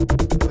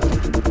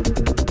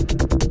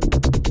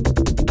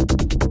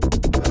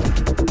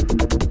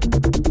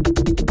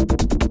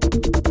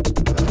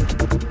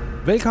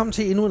Velkommen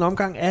til endnu en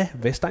omgang af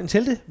Vestegns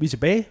Helte. Vi er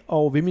tilbage,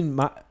 og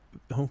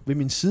ved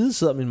min side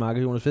sidder min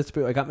makker Jonas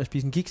Vesterbø og er i gang med at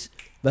spise en kiks.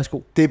 Værsgo.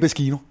 Det er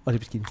Beskino. Og det er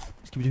Beskino.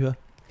 Skal vi lige høre?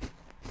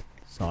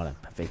 Sådan,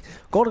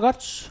 perfekt. Går det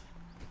godt?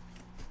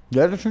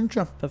 Ja, det synes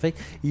jeg.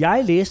 Perfekt.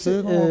 Jeg læste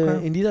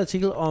en lille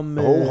artikel om...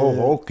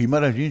 Giv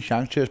mig da lige en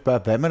chance til at spørge,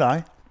 hvad med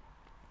dig?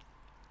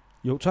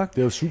 Jo, tak.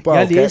 Det er jo super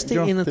Jeg læste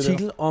en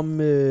artikel om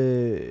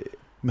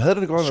Men havde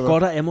det godt,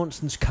 Scott og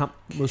Amundsens kamp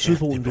mod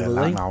Sydpolen, du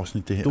ved, ikke?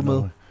 Afsnit, det her.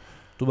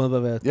 Du med,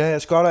 hvad Ja,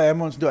 Scott og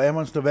Amundsen, det var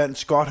Amundsen, der vandt.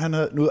 Scott, han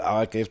havde... Nu,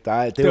 kæft, det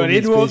var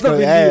det, du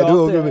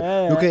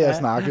åbner. Nu kan jeg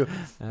snakke jo.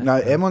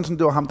 Nej, Amundsen,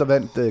 det var ham, der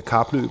vandt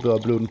kapløbet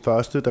og blev den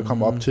første, der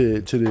kom op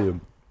til det...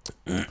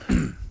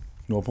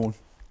 Nordpolen.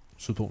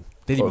 Sydpolen.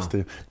 Det er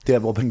lige der,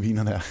 hvor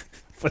pingvinerne er.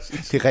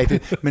 Præcis. Det er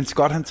rigtigt. Men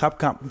Scott, han tabte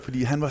kampen,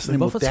 fordi han var sådan en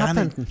moderne... Hvorfor tabte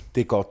han den?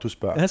 Det er godt, du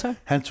spørger. Ja, tak.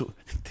 Han tog...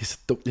 Det er så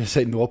dumt, jeg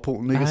sagde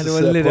Nordpolen, ikke? Nej,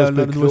 det var lidt af,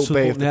 når du var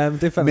Sydpolen.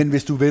 Ja, men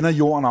hvis du vender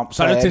jorden om,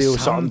 så er det jo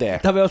sådan, der.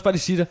 Der vil jeg også bare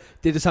lige sige dig,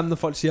 det er det samme, når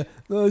folk siger,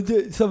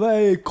 så var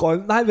jeg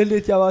grøn. Nej, vel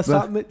lidt, jeg var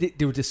sammen med... Det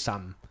er jo det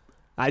samme.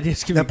 Nej, det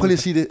skal vi ikke. Prøv lige at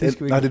sige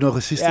det. Nej, det er noget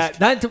racistisk. Ja,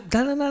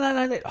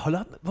 nej. Hold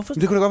op. Hvorfor?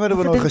 Det kunne da godt være, det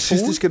var noget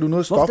racistisk. Skal du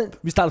noget stoppe?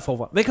 Vi starter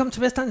forfra. Velkommen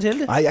til Vestegns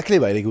Helte. Nej, jeg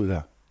klipper ikke ud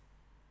her.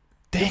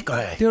 Det gør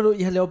jeg ikke. Det var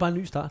jeg laver bare en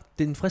ny start.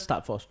 Det er en frisk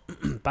start for os.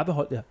 Bare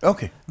behold det her.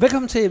 Okay.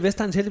 Velkommen til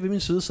Vestegns Helte. Ved min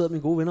side sidder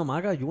min gode venner og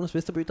makker Jonas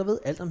Vesterbø, der ved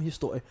alt om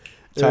historie.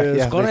 Tak.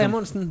 Scott og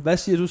Amundsen, hvad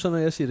siger du så, når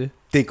jeg siger det?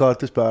 Det er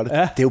godt, det spørger det.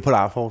 Ja. Det er jo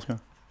polarforsker.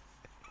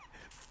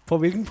 På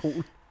hvilken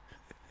pol?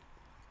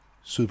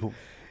 Sydpol.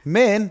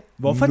 Men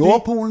hvorfor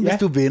Nordpolen, hvis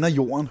du vender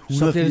jorden 180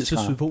 så bliver det til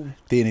Sydpolen.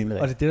 Det er nemlig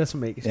rigtigt. Og det er det, der er så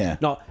magisk. Ja.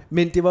 Nå,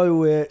 men det var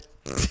jo... det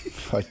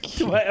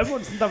var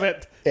Amundsen, der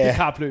vandt det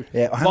kapløb.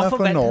 Ja, og han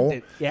hvorfor er fra Norge.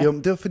 Han ja. Jo,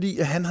 det var fordi,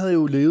 at han havde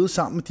jo levet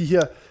sammen med de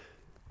her...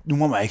 Nu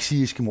må man ikke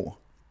sige eskimoer.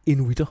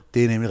 Inuiter.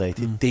 Det er nemlig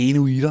rigtigt. Det er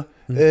inuiter.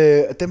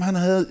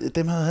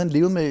 Dem havde han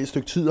levet med et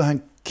stykke tid, og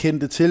han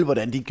kendte til,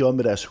 hvordan de gjorde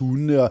med deres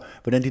hunde, og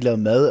hvordan de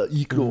lavede mad og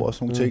iglo og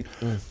sådan nogle ting.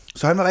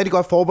 Så han var rigtig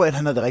godt forberedt.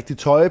 Han havde det rigtige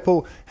tøj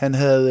på. Han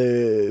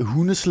havde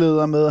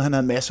hundeslæder med. Han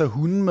havde masser af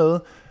hunde med.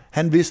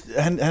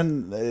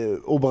 Han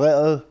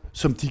opererede,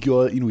 som de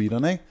gjorde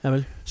inuiterne, ikke?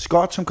 Javel.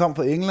 Scott, som kom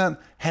fra England,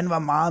 han var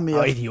meget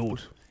mere...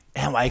 idiot.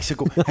 Han var ikke så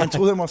god. Han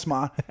troede, han var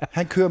smart.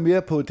 Han kører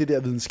mere på det der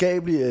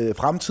videnskabelige,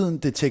 fremtiden,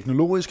 det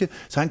teknologiske.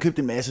 Så han købte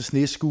en masse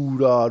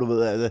snescooter, og du ved,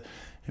 det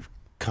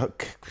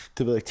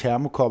ved jeg ikke,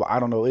 termokopper,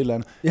 I don't know, et eller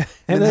andet. Ja,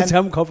 han havde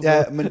termokopper.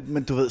 Ja,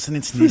 men du ved, sådan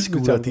en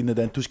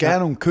snescooter, du skal have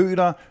nogle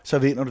køder, så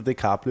vinder du det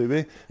kapløb,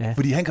 ikke? Ja.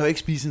 Fordi han kan jo ikke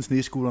spise en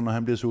snescooter, når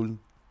han bliver sulten.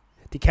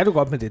 Det kan du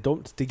godt, men det er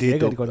dumt. Det er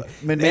dumt.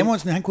 Godt. Men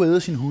Amundsen, han kunne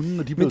æde sine hunde,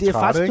 når de blev trætte. Men det er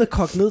faktisk blevet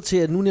kogt ned til,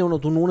 at nu nævner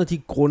du nogle af de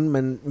grunde,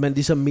 man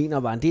ligesom mener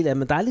var en del af.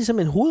 Men der er ligesom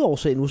en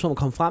hovedårsag nu, som er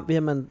kommet frem ved,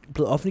 at man er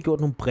blevet offentliggjort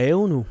nogle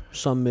breve nu,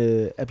 som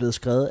er blevet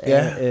skrevet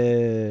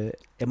af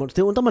Amundsen.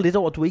 Det undrer mig lidt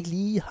over, at du ikke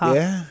lige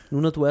har, nu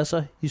når du er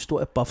så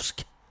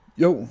historiebofsk.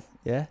 Jo.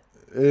 Ja.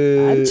 Der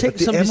er en ting,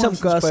 som ligesom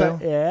gør sig...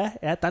 Ja,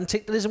 der er en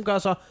ting, der ligesom gør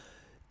sig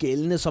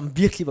gældende, som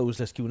virkelig var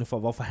udslagsgivende for,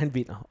 hvorfor han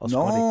vinder, og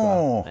Scott ikke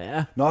gør.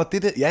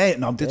 Ja.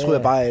 Nå, det tror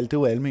jeg bare, det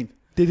var alment.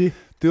 Det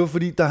var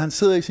fordi, da han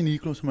sidder i sin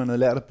iglo, som han havde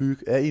lært at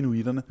bygge af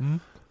inuiterne,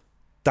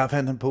 der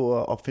fandt han på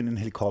at opfinde en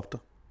helikopter.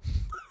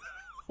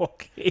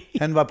 Okay.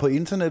 Han var på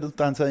internettet,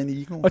 da han sad ind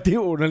i igloen. Og det er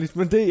underligt,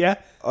 men det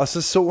Og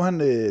så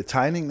han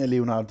tegningen af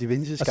Leonardo da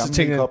Vinci's gamle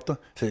helikopter.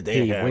 Så det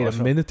den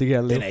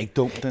er ikke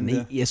dum, den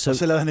der. Og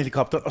så lavede han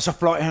helikopter, og så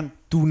fløj han.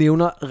 Du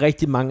nævner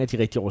rigtig mange af de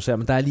rigtige årsager,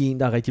 men der er lige en,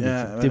 der er rigtig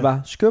vigtig. Det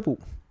var skørbu.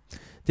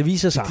 Det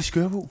viser sig,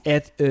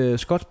 at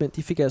skotsmænd,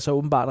 de fik altså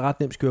åbenbart ret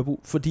nemt skørbu,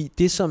 fordi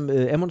det, som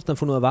Amundsen havde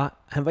fundet ud af,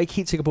 var, han var ikke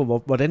helt sikker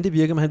på, hvordan det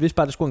virkede, men han vidste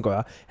bare, det skulle han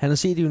gøre. Han havde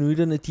set, at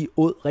inuiterne, de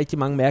åd rigtig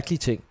mange mærkelige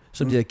ting,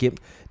 som de havde gemt.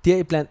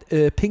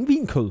 Deriblandt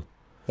pingvinkød.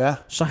 Ja.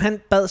 Så han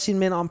bad sine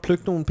mænd om at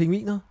plukke nogle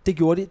pingviner. Det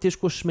gjorde de. Det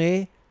skulle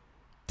smage.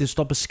 Det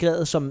står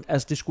beskrevet som,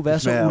 altså det skulle være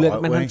så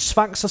ulækkert, men han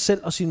tvang sig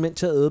selv og sine mænd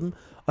til at æde dem.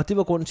 Og det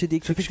var grunden til, at de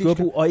ikke fik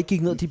skørbu og ikke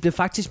gik ned. De blev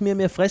faktisk mere og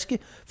mere friske,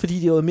 fordi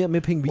de åd mere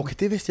med pingvin. Okay,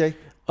 det vidste jeg ikke.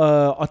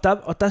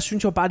 Og der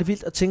synes jeg bare, det er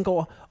vildt at tænke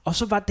over. Og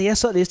så var det, jeg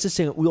så og læste,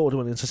 tænker, udover det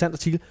var en interessant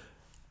artikel,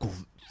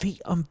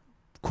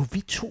 kunne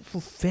vi to få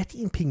fat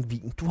i en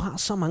pingvin? Du har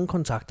så mange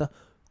kontakter.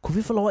 Kunne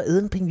vi få lov at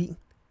æde en pingvin?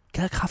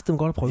 Kan jeg kraftedeme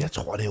godt at prøve? Jeg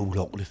tror, det er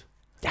ulovligt.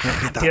 Ja,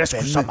 det er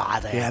sgu så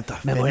meget af. Ja,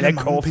 man må heller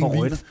ikke koge for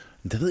rødt.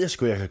 Det ved jeg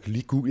sgu, jeg kan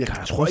lige google.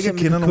 Jeg tror ikke, jeg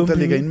kender nogen, der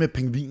ligger inde med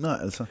pingviner,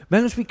 altså.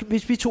 Men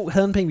hvis vi to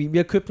havde en pingvin, vi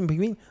har købt en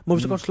pingvin, må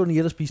vi så godt slå den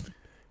ihjel og spise den?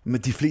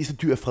 Men de fleste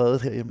dyr er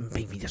fredet herhjemme.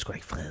 Pingvin er sgu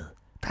ikke fredet.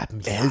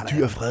 Alle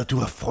dyr er fredet. Du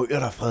har frøer,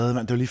 der er fredet,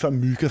 mand. Det var lige før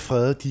myg er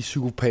fredet, de er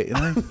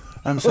psykopater, ikke?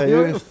 Jamen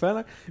seriøst.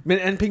 Men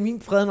er en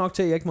pingvin fredet nok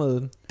til, at jeg ikke må æde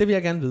den? Det vil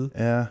jeg gerne vide.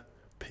 Ja,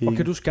 og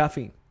kan du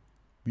skaffe en?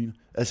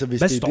 Altså, hvis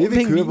hvad det står er det,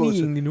 vi kører på,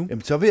 egentlig nu?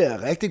 Jamen, så vil jeg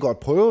rigtig godt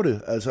prøve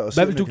det. Altså,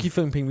 hvad vil du give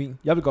for en pingvin?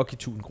 Jeg vil godt give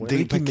 1000 kroner.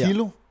 Det er per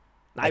kilo?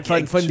 Nej,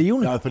 for en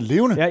levende. Nej, for en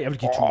levende? Ja, jeg vil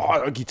give 1000.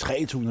 Jeg vil give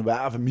 3000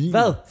 hver for min.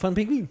 Hvad? For en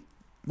pingvin?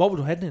 Hvor vil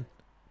du have den hen?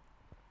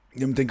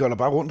 Jamen, den gør der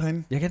bare rundt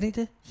herinde. Jeg kan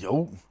ikke det?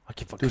 Jo.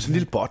 Okay, det er sådan en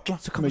lille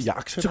butler med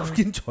jakkesæt. Så kan du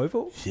give den tøj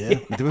på? Ja, men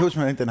det behøver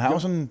man ikke. Den har jo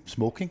sådan en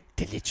smoking.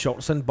 Det er lidt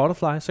sjovt. Sådan en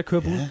butterfly, så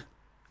kører på ud.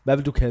 Hvad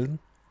vil du kalde den?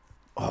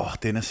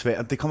 Den er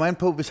svær. Det kommer an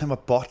på, hvis han var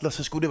butler,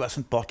 så skulle det være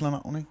sådan et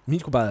butler-navn, ikke? Min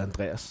skulle bare være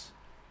Andreas.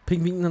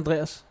 Pingvinen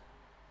Andreas.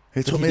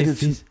 Jeg tror mere,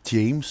 det er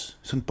James.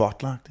 Sådan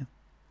butler-agtigt.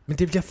 Men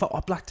det bliver for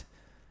oplagt.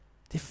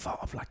 Det er for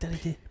oplagt, er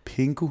det det?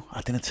 Pingu?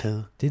 Den er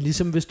taget. Det er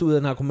ligesom, hvis du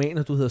hedder narkoman,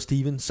 og du hedder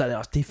Steven, så er det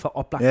også det er for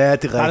oplagt. Ja, det er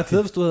rigtigt. Det er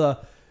fedt, hvis du hedder...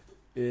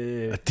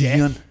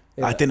 Dion.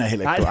 Nej, den er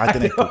heller ikke god.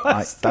 Den er ikke god.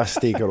 Nej, der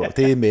stikker du.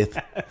 Det er meth.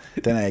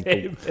 Den er ikke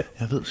god.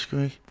 Jeg ved sgu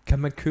ikke. Kan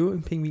man købe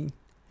en pingvin?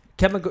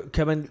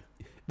 Kan man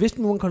hvis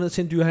nogen kommer ned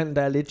til en dyrhandel,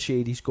 der er lidt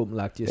shady,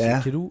 skummelagtig, så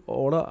kan du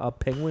order a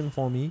penguin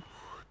for me?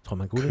 Tror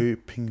man kunne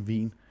køb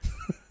pingvin.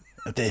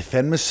 Det er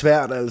fandme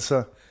svært,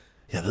 altså.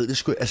 Jeg ved det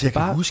sgu. Altså, jeg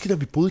kan huske, da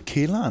vi boede i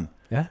kælderen.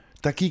 Ja.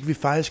 Der gik vi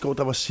faktisk over.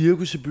 Der var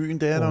cirkus i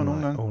byen, der der jo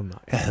nogle gange. Nej.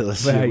 Jeg hader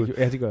cirkus.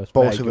 Ja, det gør jeg.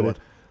 Bortset med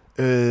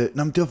det.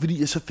 Men det var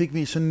fordi, så fik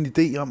vi sådan en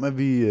idé om, at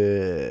vi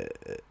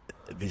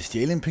ville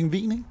stjæle en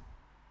pingvin, ikke?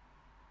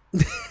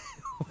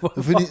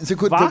 Fordi så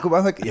kunne det kunne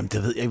bare være... Jamen,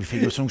 det ved jeg, vi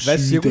fik jo sådan nogle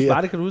syge idéer. Hvad cirkus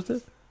var det, kan du huske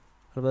det?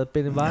 Har det været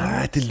Benevej?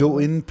 Nej, det lå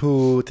inde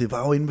på... Det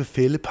var jo inde ved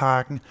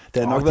Fælleparken.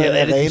 Der har nok været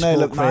Arena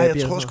eller... Nej,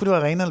 jeg tror sgu, det var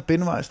Arena eller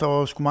Benevejs. Der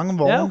var sgu mange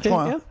vogne,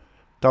 tror jeg. Ja.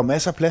 Der var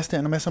masser af plads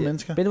der, og masser af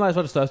mennesker. Benevejs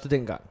var det største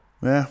dengang.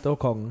 Ja. Det var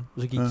kongen,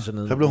 og så gik de så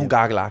ned. Så blev hun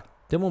gakkelagt.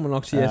 Det må man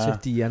nok sige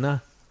til Diana.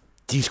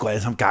 De er sgu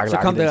alle sammen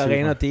gakkelagt. Så kom der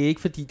Arena, det er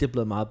ikke fordi, det er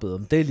blevet meget bedre,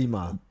 men det er lige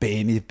meget.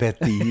 Benny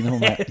Badino,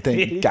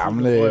 den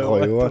gamle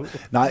røver.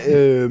 Nej,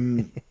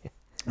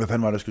 hvad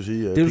fanden var det, jeg skulle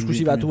sige? Det du skulle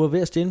sige var, at du var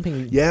ved at stjæle en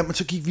pingvin. Ja, men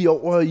så gik vi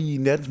over i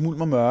nattens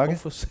mulm og mørke.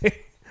 Hvorfor sagde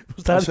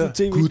du? startede på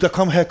TV. Gud, der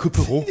kom her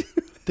Coupeau.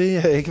 Det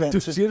er jeg ikke vant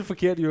til. Du siger det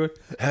forkert, i øvrigt.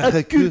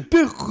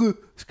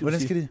 Hvordan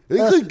skal det?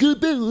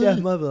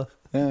 Ja, meget bedre.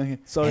 Ja, okay.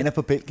 Han er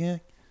på Belgien,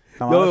 ikke?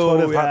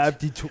 Jo, ja,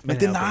 de to. Men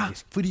det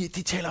er fordi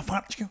de taler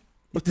fransk, jo.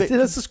 Det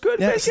er så skørt.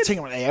 Ja, så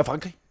tænker man, at jeg er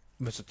Frankrig.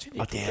 Men så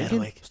og det er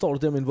du ikke. Står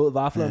du der med en våd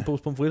vaffel og en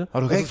pose pomfritter?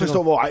 Og du kan ikke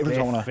forstå, hvor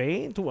Eiffeltårnet er. Hvad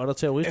fanden? Du er der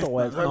terrorist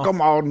overalt. Så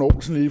kommer Morten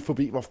Olsen lige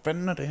forbi. Hvor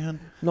fanden er det her?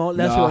 Nå,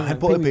 lad os høre. Han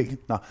bor i Belgien.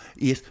 Nå,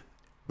 yes.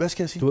 Hvad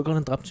skal jeg sige? Du har godt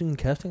han dræbt sin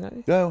kæreste engang,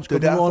 ikke? Ja, jo. Det er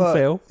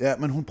derfor. Ja,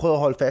 men hun prøvede at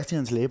holde fast i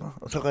hans læber,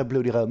 og så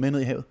blev de revet med ned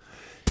i havet.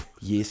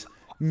 Yes.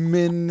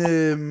 Men...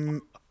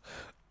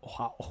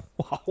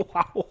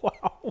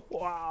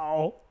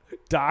 Wow.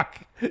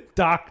 Dark.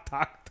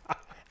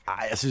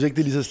 Ej, jeg synes ikke,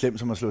 det er lige så slemt,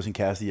 som at slå sin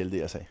kæreste ihjel, det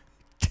jeg sagde.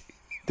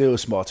 Det er jo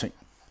småting.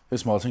 Det er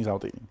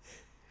småtingsafdelingen.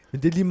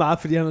 Men det er lige meget,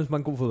 fordi han er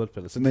en god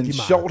fodboldspiller. Så men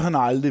sjovt, han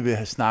aldrig vil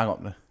have snakket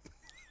om det.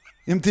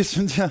 Jamen, det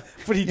synes jeg...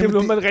 Fordi det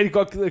blev man rigtig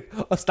godt gider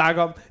at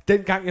snakke om.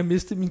 Dengang jeg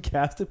mistede min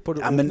kæreste på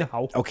det åbne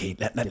hav. Okay,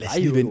 lad os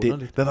lige vende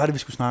det. Hvad var det, vi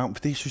skulle snakke om?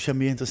 For det synes jeg er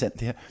mere interessant,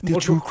 det her. Det er jo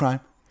true crime.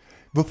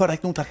 Hvorfor er der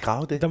ikke nogen, der har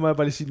gravet det? Der må jeg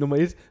bare lige sige, nummer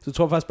 1, så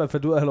tror jeg faktisk, man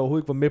fandt ud af, at han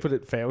overhovedet ikke var med på den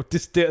færge.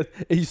 Det der,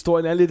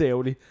 historien er lidt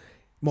ærgerlig.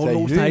 Morten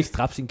Olsen har ikke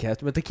dræbt sin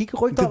kæreste, men der kigger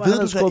rygter om, at han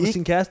havde skubbet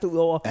sin kæreste ud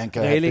over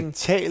reglingen. Han kan have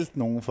betalt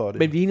nogen for det.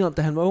 Men vi er enige om,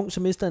 da han var ung,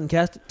 så mistede han en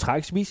kæreste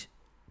tragiskvis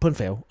på en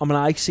færge, og man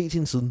har ikke set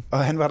hende siden. Og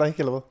han var der ikke,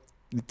 eller hvad?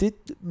 Det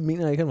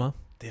mener jeg ikke, han var.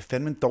 Det er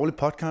fandme en dårlig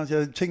podcast.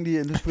 Jeg tænkte lige,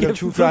 at nu skulle jeg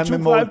true crime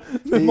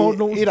med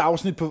Morten Olsen. Et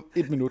afsnit på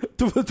 1 minut.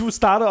 Du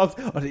starter op,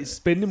 og det er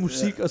spændende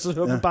musik, og så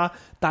hører man bare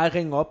dig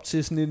ringe op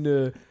til sådan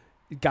en...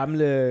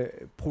 gamle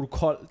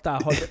protokol, der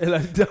har holdt,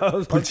 eller der har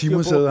holdt styr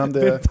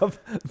på,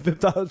 hvem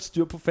der har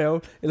styr på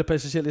færgen, eller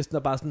passagerlisten, der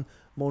bare sådan,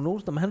 Morten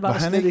Olsen, men han var der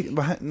slet ikke.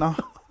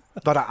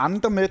 Var der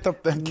andre med,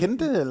 der han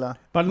kendte, eller?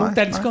 Var der nogen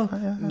danskere?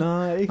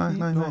 Nej, ikke.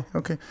 Nej,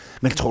 okay.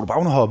 Men tror du bare,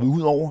 hun har hoppet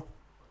ud over?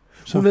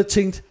 Hun havde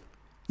tænkt,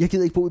 jeg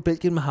gider ikke bo i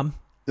Belgien med ham.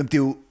 Jamen, det er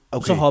jo,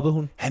 okay. Så hoppede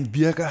hun. Han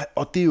virker,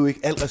 og det er jo ikke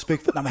alt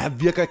respekt for, men han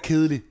virker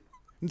kedelig.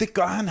 Men det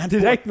gør han.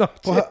 Det er ikke nok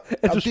til,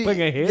 at du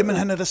springer i havet. Jamen,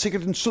 han er da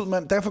sikkert en sød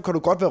mand. Derfor kan du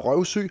godt være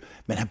røvsyg,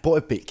 men han bor i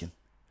Belgien.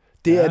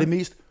 Det er det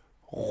mest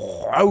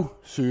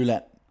røvsyge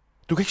land.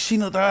 Du kan ikke sige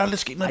noget, der er aldrig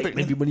sket noget i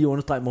Belgien. Men vi må lige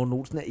understrege, at Morten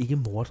Olsen er ikke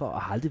morder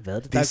og har aldrig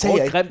været det. Det sagde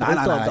jeg ikke.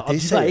 Nej, og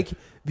det var ikke.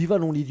 Vi var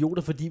nogle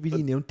idioter, fordi vi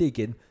lige nævnte det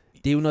igen.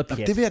 Det er jo noget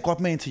pjat. Det vil jeg godt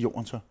med ind til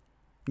jorden så.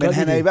 Men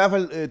han er i hvert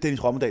fald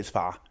Dennis Rommedahls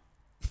far.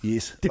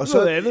 Yes. Det er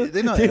noget andet.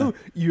 Det er jo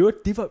i øvrigt,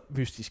 det var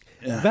mystisk.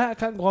 Hver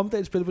gang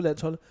Rommedahl spillede på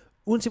landsholdet,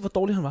 uanset hvor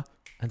dårlig han var,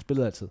 han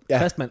spillede altid.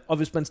 Fastmand. Og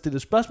hvis man stillede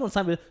spørgsmål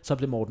sammen med, så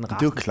blev Morten rasende.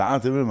 Det er jo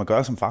klart, det vil man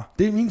gøre som far.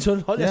 Det er min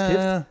søn. Hold jeres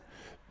kæft.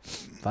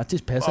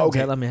 Faktisk passer han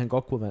kalder med, han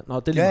godt kunne være. Nå,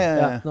 det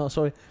er lige Nå,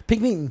 sorry.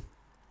 Pingvinen.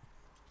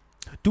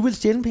 Du vil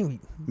stjæle en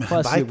pingvin. Men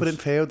han var ikke på den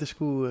færge, det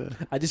skulle...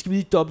 Nej, det skal vi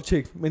lige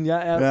dobbelttjekke, men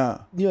jeg er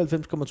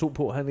 99,2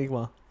 på, at han ikke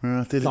var.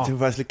 Ja, det var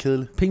faktisk lidt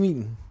kedeligt.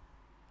 Pingvinen.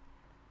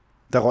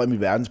 Der røg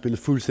mit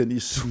verdensbillede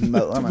fuldstændig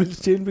smadret. Du vil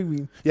stjæle en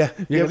pingvin. Ja.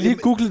 Jeg kan lige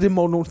google det,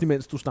 Morten Olsen,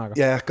 imens du snakker.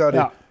 Ja, gør det.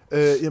 Ja.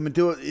 Jamen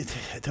det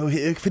var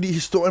ikke fordi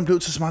historien blev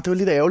til smart. Det var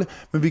lidt ærgerligt.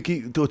 Men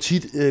det var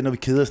tit, når vi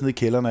keder os ned i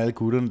kælderen og alle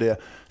gutterne der.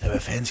 Så hvad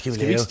fanden skal vi lave?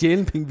 Skal vi ikke stjæle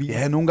en pingvin?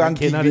 Ja, nogle gange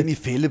gik vi ind i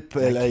fælde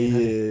eller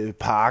i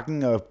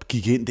parken og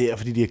gik ind der,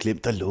 fordi de havde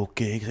glemt at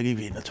lukke. Ikke? Så gik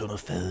vi ind og tog noget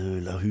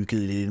fadøl og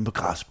hyggede lidt inde på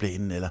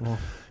græsplænen. Eller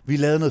vi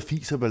lavede noget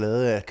fis og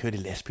ballade af kørte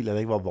i lastbiler, der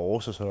ikke var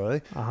vores og sådan noget.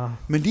 Ikke?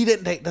 Men lige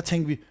den dag, der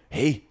tænkte vi,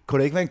 hey, kunne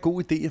det ikke være en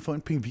god idé at få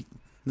en pingvin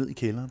ned i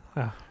kælderen?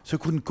 Ja. Så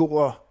kunne den gå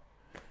og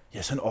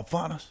sådan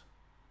opvarte os.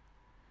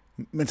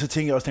 Men så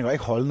tænkte jeg også, at den kan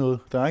ikke holde noget.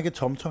 Der er ikke et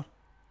tomtot.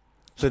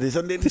 Så det er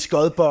sådan lidt en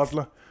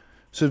skodbottler.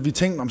 Så vi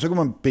tænkte, så kunne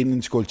man binde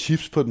en skål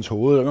chips på dens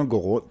hoved, og gå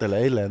rundt eller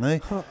et eller andet.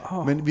 Ikke?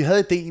 Men vi havde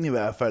ideen i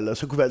hvert fald, og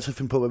så kunne vi altid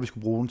finde på, hvad vi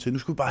skulle bruge den til. Nu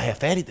skulle vi bare have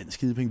fat i den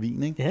skide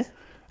pingvin. Ikke? Ja.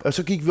 Og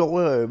så gik vi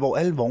over, hvor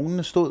alle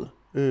vognene stod.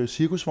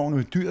 Cirkusvogne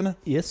med dyrene.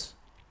 Yes.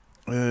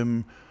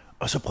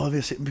 Og så prøvede vi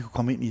at se, om vi kunne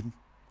komme ind i den.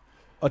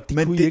 Og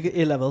det kunne ikke,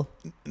 eller hvad?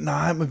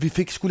 Nej, men vi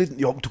fik sgu lidt...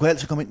 Jo, du kan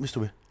altid komme ind, hvis du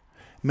vil.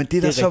 Men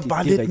det der så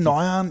var lidt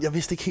nøjeren, jeg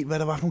vidste ikke helt, hvad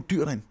der var for nogle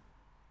dyr derinde.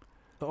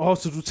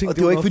 Så du tænkte, og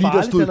det var ikke fordi,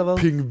 der stod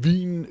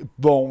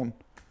pingvinvogn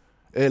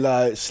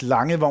eller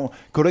slangevogn.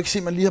 Kan du ikke se,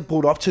 at man lige har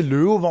brugt op til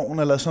løvevogn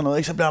eller sådan noget?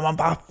 Ikke? Så bliver man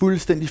bare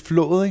fuldstændig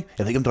flået, ikke?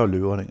 Jeg ved ikke, om der var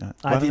løver dengang.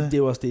 Nej,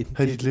 det var også det.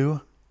 Havde de løver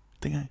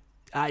dengang?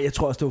 Nej, jeg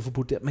tror også, det var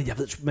forbudt der. Men jeg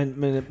ved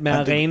med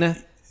arena...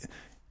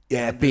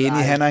 Ja, Benny,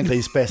 han er en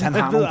grisbas. Han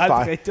har nogle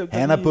fejl.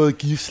 Han har både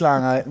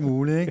giftslanger og alt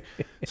muligt, ikke?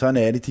 Sådan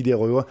er det, de der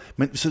røver.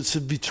 Men så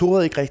vi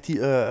tog ikke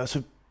rigtigt.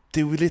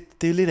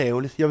 Det er lidt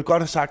ærgerligt. Jeg vil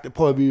godt have sagt, at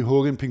prøver vi at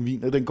hugge en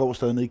pingvin, og den går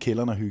stadig ned i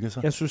kælderen og hygger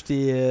sig. Jeg synes,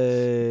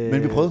 det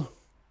Men vi prøvede.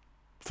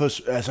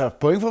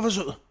 Point for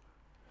forsøget.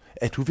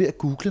 Er du ved at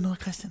google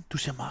noget, Christian? Du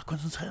ser meget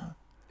koncentreret.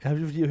 Ja,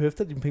 det er fordi, jeg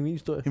høfter din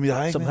pingvinhistorie. Jamen, jeg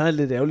har ikke som han er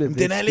lidt ærgerligt.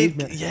 Den er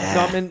lidt... Ja.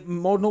 Nå, men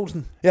Morten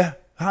Olsen. Ja,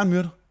 har han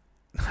myrdet?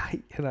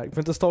 Nej, han har ikke.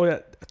 Men der står jeg...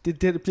 Det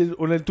bliver lidt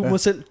underligt. Du må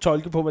selv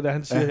tolke på, hvad det er,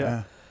 han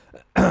siger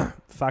her.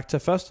 Fakta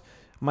først.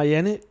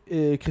 Marianne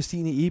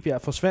Christine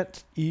Egebjerg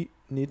forsvandt i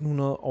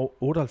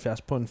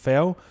 1978 på en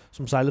færge,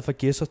 som sejlede fra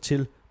Gedser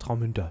til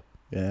Travmünde.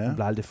 Ja. Hun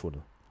blev aldrig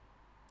fundet.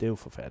 Det er jo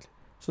forfærdeligt.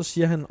 Så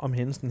siger han om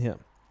hændelsen her.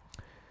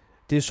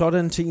 Det er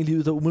sådan ting i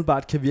livet, der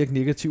umiddelbart kan virke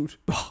negativt.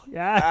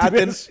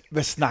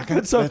 Hvad snakker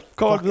han? Så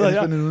går videre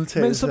her.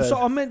 Men som så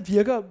omvendt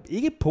virker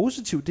ikke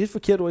positivt, det er et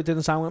forkert ord i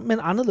denne sammenhæng, men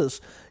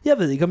anderledes. Jeg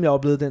ved ikke, om jeg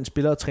oplevede den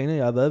spiller og træner,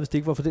 jeg har været, hvis det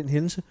ikke var for den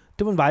hændelse.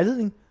 Det var en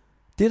vejledning.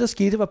 Det, der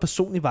skete, var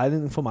personlig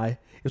vejledning for mig.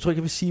 Jeg tror ikke,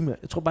 jeg vil sige mere.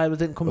 Jeg tror bare, jeg vil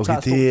den kommentar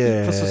stå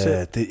for sig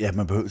selv. Ja,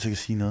 man behøver ikke at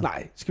sige noget.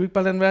 Nej, skal vi ikke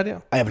bare lade den være der?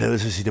 Ej, jeg bliver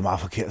nødt til at sige, det er meget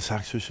forkert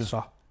sagt, synes jeg.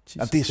 Så.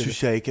 Jamen, det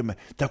synes jeg ikke.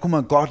 Der kunne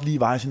man godt lige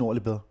veje sin ord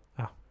lidt bedre.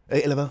 Ja.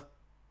 Eller hvad?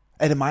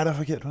 Er det mig, der er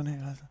forkert på den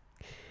her? Altså?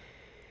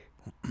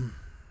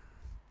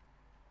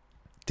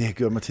 Det har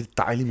gjort mig til et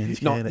dejligt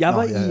menneske. Jeg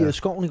var i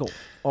skoven i går,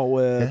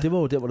 og det var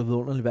jo der, hvor det var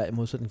underligt vejr i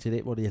modsætning til i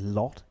dag, hvor det er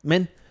lort.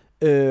 Men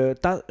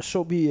der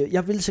så vi...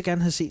 Jeg ville så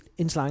gerne have set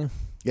en slange.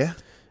 Ja.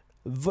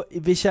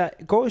 Hvis jeg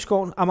går i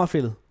skoven,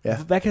 Amagerfældet,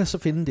 hvad kan jeg så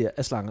finde der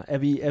af slanger? Er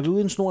vi ude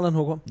i en snor eller en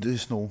hugorm? Det er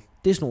snor.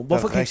 Det er snor.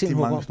 Hvorfor kan jeg ikke se en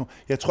hugorm?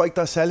 Jeg tror ikke,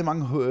 der er særlig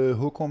mange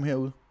hugorm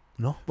herude.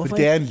 Nå, hvorfor? For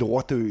det er en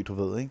lortø, du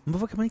ved, ikke? Men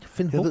hvorfor kan man ikke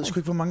finde hugorm? Jeg ved sgu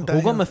ikke, hvor mange der er.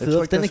 Hugorm er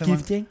federe, den er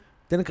giftig, ikke?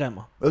 Den er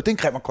grimmer. Det er en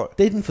grimmerkold.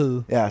 Det er den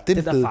fede. Ja, den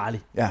er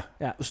farlig.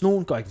 Ja.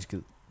 Snoen går ikke en skid.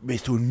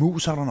 Hvis du er en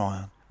mus, så er du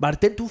nøjeren. Var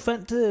det den, du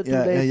fandt?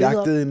 Jeg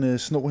jagtede en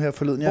sno her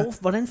forleden, ja.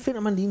 Hvordan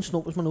finder man lige en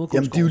sno, hvis man er ude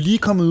Jamen, de er jo lige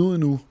kommet ud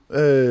nu,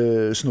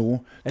 sno.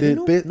 Er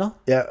det nu?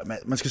 Ja,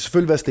 man skal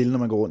selvfølgelig være stille, når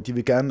man går rundt. De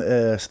vil gerne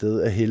afsted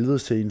af helvede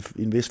til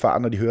en vis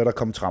fart, når de hører, der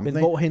kommer trampen.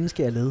 Men hvorhen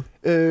skal jeg lede?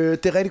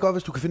 Det er rigtig godt,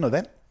 hvis du kan finde noget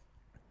vand.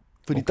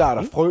 Fordi der er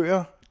der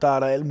frøer, der er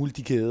der alt muligt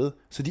de kæde.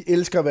 Så de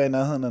elsker at være i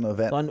nærheden af noget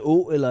vand. Der er en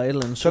å eller et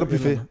eller andet. Så er der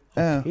buffet.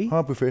 Okay.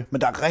 Ja, buffet.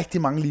 Men der er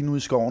rigtig mange lige nu i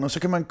skoven. Og så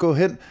kan man gå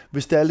hen,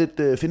 hvis der er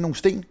lidt, finde nogle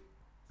sten.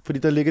 Fordi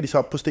der ligger de så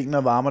op på stenene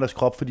og varmer deres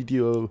krop, fordi de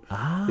jo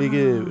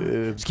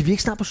ikke... Skal vi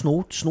ikke snart på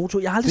snotur?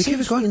 Jeg har aldrig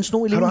set en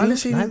sno i livet. Har du aldrig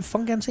set den? Nej,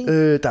 fucking gerne se.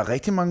 Der er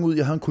rigtig mange ud.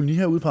 Jeg havde en koloni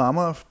herude på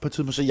Amager på et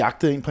tidspunkt, så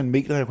jagtede jeg en på 1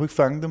 meter, jeg kunne ikke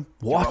fange dem.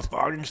 What?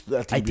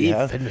 Det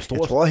er fandme stort.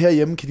 Jeg tror,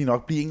 herhjemme kan de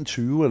nok blive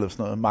 1,20 eller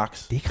sådan noget,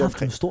 max. Det er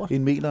kraftigt stort.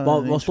 1 meter.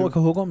 Hvor stor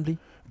kan hugormen blive?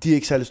 De er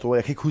ikke særlig store.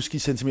 Jeg kan ikke huske i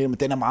centimeter, men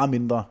den er meget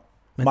mindre.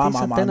 Men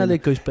den er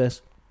lidt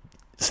grisbas.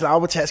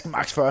 Slag på tasken,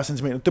 max 40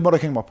 cm. Det må du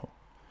ikke hænge mig op på.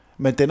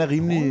 Men den er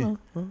rimelig...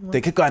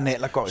 Den kan gøre en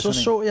aldergøj.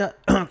 Så jeg,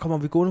 kommer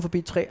vi gående forbi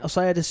et træ, og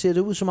så ser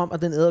det ud som om,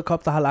 at den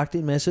edderkop, der har lagt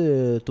en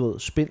masse,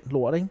 spind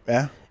lort, ikke?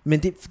 Ja. Men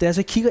da jeg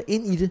så kigger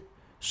ind i det,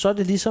 så er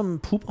det ligesom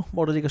pupper,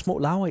 hvor der ligger små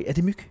larver i. Er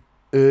det myg?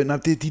 Nej,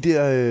 det er de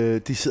der,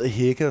 de sidder i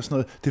hække og sådan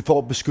noget. Det er for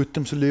at beskytte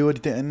dem, så lever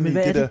de derinde. Men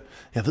hvad er det?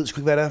 Jeg ved sgu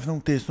ikke, hvad det er for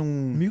nogle... Det er sådan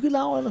nogle...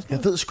 Myggelarver eller sådan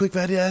noget? Jeg ved sgu ikke,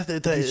 hvad det er.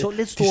 De så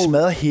lidt store. De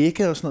smadrer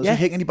hække og sådan noget, så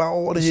hænger de bare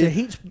over det hele.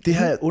 Det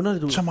ser helt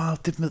underligt ud. Så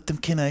meget, dem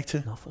kender jeg ikke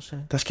til. Nå, for sig.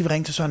 Der skal vi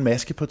ringe til Søren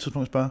Maske på et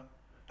tidspunkt og spørge.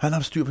 Han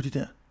har styr på de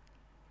der.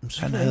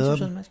 Han hader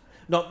dem.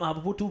 Nå, men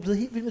apropos, du er blevet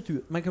helt vild med dyr.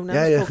 Man kan jo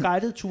nærmest få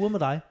guidede ture med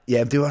dig. Ja,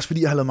 men det er også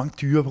fordi, jeg har lavet mange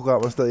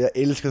dyreprogrammer og stadig. Jeg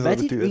elsker sådan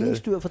noget dyr. Hvad er dit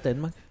yndlingsdyr fra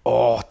Danmark?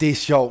 Det er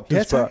sjovt, du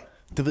spørger.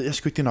 Det ved jeg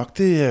sgu ikke, det er nok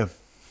det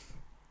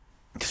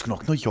er sgu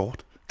nok noget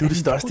hjort. Det er det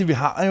største, vi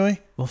har jo,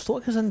 ikke? Hvor stor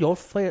kan sådan en hjort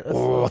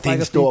det er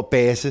en stor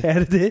base. Er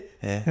det det?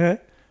 Ja.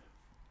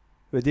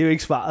 Men det er jo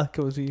ikke svaret,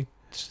 kan man sige.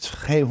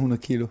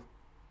 300 kilo,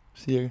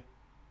 cirka,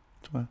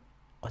 tror jeg.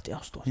 Og det er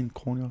også stort. En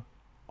kronhjort.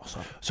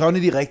 Så er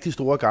de rigtig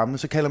store gamle,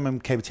 så kalder man dem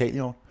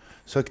kapitalhjort.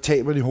 Så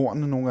taber de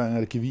hornene nogle gange,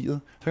 eller geviret.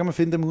 Så kan man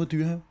finde dem ude af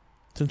dyrehave.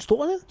 Sådan en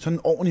stor det? Sådan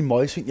en ordentlig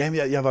møgsvin.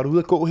 Jamen, jeg var derude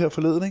at gå her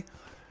forleden, ikke?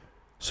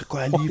 Så går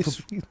jeg lige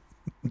forbi.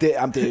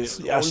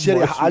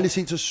 Jeg har aldrig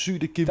set så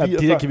sygt et gevir. Det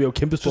der gevir er jo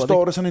kæmpestort. Så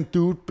står der sådan en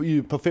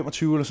dude på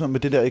 25 eller sådan med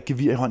det der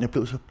gevir i hånden. Jeg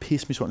blev så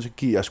pismisund, så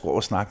gik jeg sgu over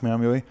og snakke med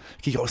ham jo, ikke?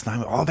 Gik over og snakke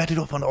med ham. Hvad er det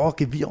du for en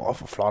gevir?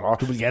 For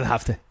flot. Du ville gerne have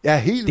haft det. Ja,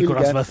 helt det kunne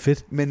også have været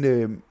fedt.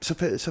 Men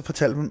så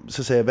fortalte han,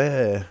 så sagde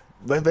jeg,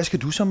 hvad skal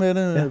du så med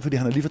det? Ja. Fordi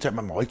han har lige fortalt,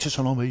 man må ikke tage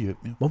sådan noget med hjem.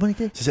 Ja. Må man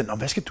ikke det? Så siger han,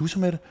 hvad skal du så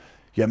med det?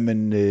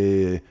 Jamen,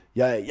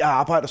 jeg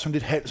arbejder sådan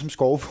lidt halv som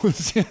skovfugl,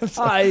 siger han.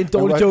 Ej, en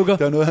dårlig joker.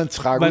 Der er noget, han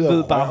trækker ud af. Man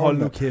ved bare, hold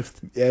nu kæft.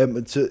 Ja,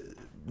 men så,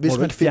 hvis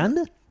man fjerne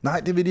det? Nej,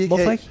 det vil de ikke.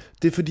 Hvorfor have. Ikke?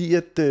 Det er fordi,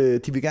 at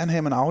de vil gerne have,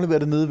 at man afleverer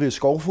det nede ved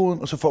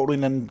skovfoden, og så får du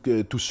en eller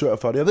anden dusør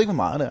for det. Jeg ved ikke,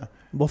 hvor meget det er.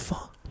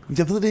 Hvorfor?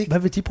 Jeg ved det ikke. Hvad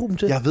vil de bruge dem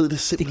til? Jeg ved det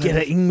simpelthen. Det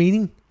giver da ingen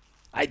mening.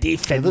 Ej, det er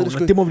fandme.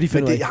 Det må vi lige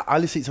finde ud af. Jeg har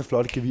aldrig set så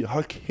flot et gevir.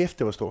 Hold kæft,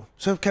 det var stort.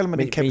 Så kalder man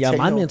det en kapital. Men jeg er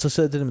meget mere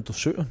interesseret i det der med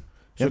dusøren.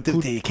 Så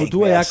jamen, kunne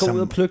du og jeg gå ud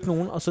og plukke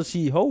nogen, og så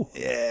sige, hov,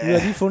 vi har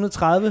lige fundet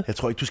 30 Jeg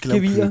tror ikke, du skal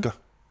lave pløkker.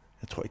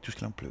 Jeg tror ikke, du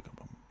skal lave pløkker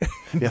på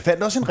dem. Jeg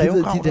fandt også en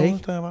revgrav derude,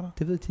 da jeg var der.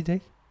 Det ved de da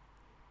ikke.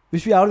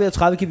 Hvis vi afleverer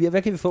 30 gevier,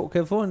 hvad kan vi få? Kan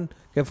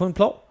jeg få en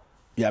plov?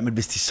 Ja, men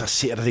hvis de så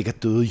ser, der ligger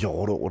døde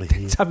hjorte over det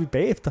hele. Det tager vi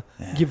bagefter.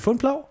 Ja. Kan vi få en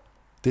plov?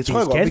 Det tror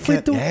jeg godt, vi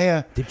kan. Du?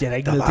 Ja. Det bliver der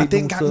ikke der var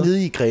dengang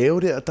nede i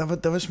Greve der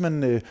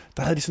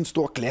havde de sådan en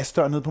stor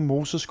glasdør nede på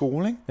Moses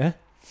skole, ikke? Ja.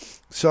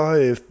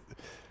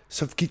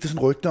 Så gik der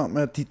sådan rygte om,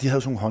 at de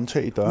havde sådan nogle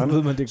håndtag i dørene.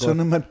 Ved man det godt. Så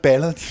når man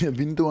ballede de her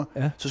vinduer,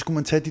 så skulle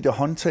man tage de der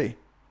håndtag.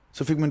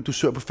 Så fik man en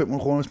dusør på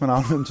 500 kroner, hvis man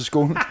aflevede dem til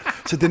skolen.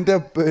 Så den der...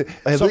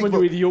 så er man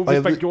jo idiot,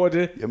 hvis man gjorde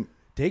det. Jamen,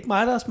 det er ikke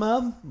mig, der har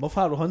smadret dem.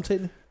 Hvorfor har du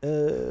håndtagene?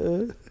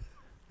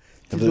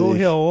 De lå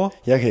herovre.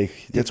 Jeg kan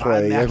ikke. Jeg tror,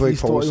 jeg kunne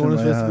ikke forestille mig,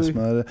 at jeg har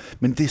smadret det.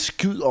 Men det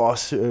skyder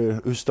også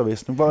øst og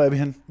vest. Nu, hvor er vi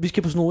hen? Vi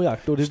skal på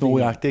snorjagt.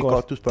 Snorjagt, det er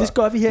godt, du spørger. Det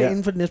skal vi her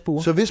inden for den næste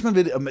uge. Så hvis man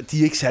vil det, de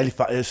er ikke særlig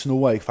farlige.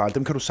 Snore er ikke farlige.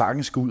 Dem kan du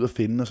sagtens gå ud og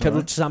finde. Og sådan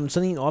kan du samle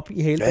sådan en op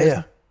i halepladsen?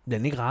 Ja.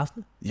 Den er ikke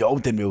rasende? Jo,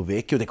 den er jo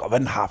væk. Jo. Det kan godt være,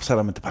 den harpser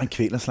dig, men det er bare en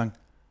kvælerslang.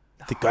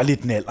 Det gør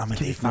lidt naller, men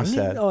det er ikke noget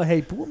særligt. Og have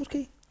i bur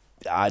måske?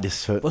 Ja, det er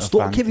synd. Hvor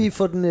stor kan vi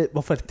få den?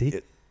 Hvorfor er det?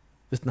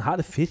 Hvis den har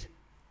det fedt.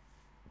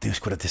 Det er jo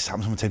sgu da det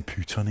samme som at tage en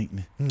python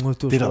egentlig.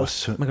 Det er da også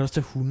synd. Man kan også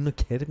tage hunde og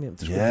katte med.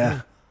 Ja,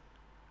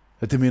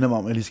 det minder mig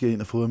om, at jeg lige skal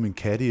ind og fodre min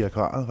katte i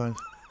akvariet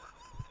faktisk.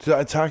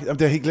 Tak, jamen,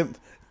 det har jeg helt glemt.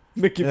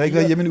 Jeg har ikke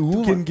været hjemme en uge.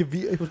 Du kender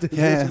gevir jo. Det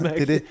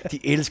er det.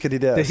 De elsker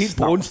det der. Det er helt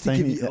brunstigt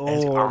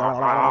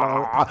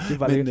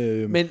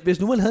gevir. Men hvis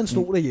nu man havde en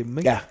sno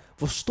derhjemme, ikke?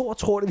 Hvor stor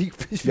tror du,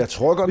 hvis jeg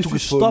tror godt, hvis du kan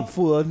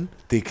stopfodre den?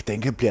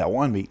 Den kan blive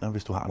over 1 meter,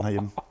 hvis du har den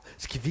herhjemme.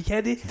 Skal vi ikke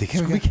have det? Det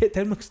kan vi ikke have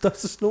Danmarks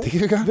største sno? Det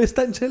kan vi gøre.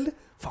 Vestegn til det?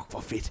 Fuck, hvor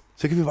fedt.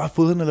 Så kan vi bare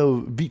fodre den og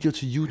lave video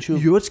til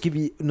YouTube. I øvrigt skal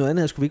vi, noget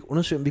andet her skulle vi ikke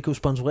undersøge, om vi kan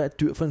sponsorere et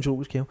dyr for en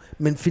zoologisk have.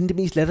 Men finde det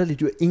mest latterlige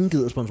dyr, ingen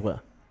gider at sponsorere.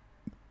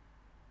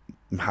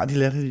 Har de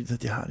latterlige?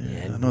 De har det.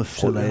 Ja, noget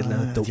frø. Et eller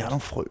andet dumt. De har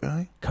nogle frøer,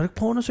 ikke? Kan du ikke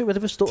prøve at undersøge, hvad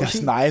det vil stå? De har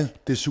snegle.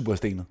 Det er super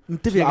stener.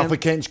 Det vil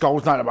afrikansk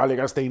skovsnegl, der bare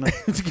ligger stener.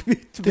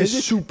 Det er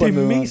super det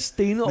mest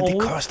stenet over.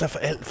 Men det koster for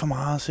alt for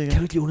meget, sikkert. Kan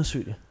du ikke lige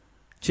undersøge det?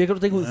 Tjekker du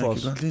det ikke ud for os?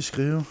 Jeg kan godt lige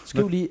skrive.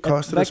 Skriv lige,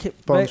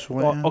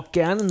 og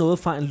gerne noget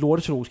fra en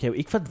lortezoologisk have.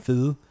 Ikke fra den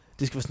fede.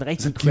 Det skal være sådan en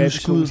rigtig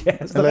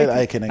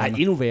crap. Nej,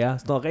 endnu værre.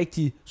 Sådan noget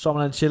rigtig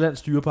Sommerland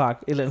Sjællands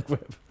dyrepark. Eller en crap.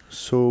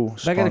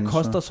 Hvad kan det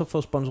koste os at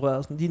få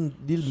sponsoreret? Sådan en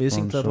lille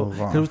messingplade på.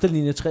 Kan du huske, at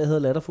linje 3 havde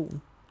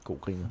latterfuglen? God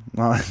griner.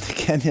 Nej, det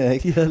kan jeg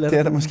ikke. Det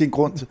er der måske en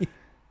grund til.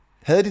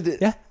 Havde de det?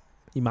 Ja,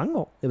 i mange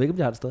år. Jeg ved ikke, om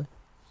de har det stadig.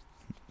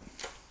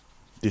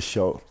 Det er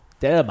sjovt.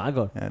 Det er meget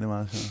godt. Ja, det er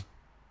meget sjovt.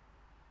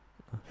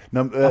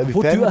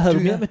 Hvor dyr havde du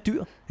mere med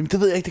dyr? Jamen det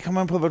ved jeg ikke, det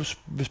kommer an på, hvad du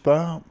vil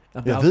spørge om.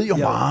 Jeg ved jo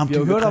meget om dyr. Vi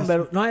har hørt om, hvad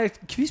du... Nå,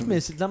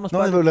 quizmæssigt, lad mig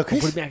spørge. Jeg kan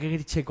ikke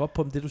rigtig tjekke op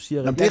på, om det du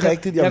siger. Jamen, det er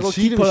rigtigt, jeg vil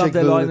sige det, hvis jeg ikke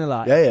ved det.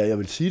 Ja, jeg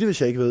vil sige det,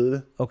 hvis jeg ikke ved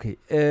det. Okay.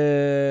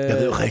 Jeg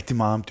ved jo rigtig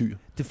meget om dyr.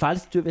 Det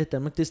farligste dyr ved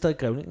Danmark, det er stadig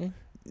grævling, ikke?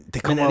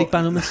 Men er det ikke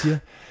bare noget, man siger?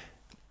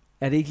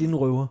 Er det ikke lige en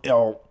røver?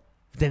 Jo.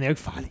 Den er jo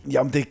ikke farlig.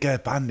 Jamen, det er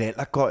bare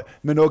nallergøj.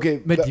 Men okay,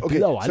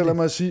 så lad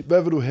mig sige,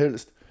 hvad vil du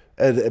helst?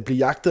 At blive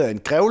jagtet af en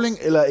grævling,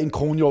 eller en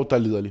kronhjort, der er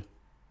liderlig?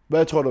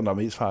 Hvad tror du, der er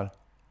mest farligt?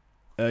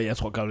 Jeg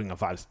tror, grævlingen er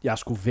farligt. Jeg er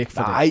sgu væk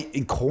fra det. Nej,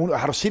 en krone.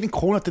 Har du set en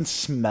krone, den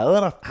smadrer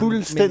dig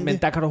fuldstændig? Men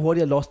der kan du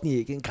hurtigt have lost den i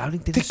ægget. En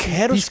grævling, den det er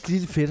kan du.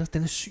 Lille fætter.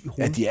 Den er syg i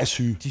hovedet. Ja, de er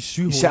syge. De er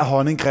syge især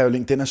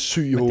honninggrævling, den er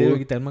syg i hovedet. Men det er jo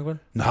ikke i Danmark, vel?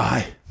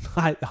 Nej,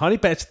 Honey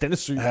Badge, den er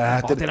syg.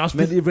 Ja, den er også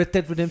spillet i Red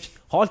Dead Redemption.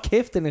 Hold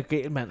kæft, den er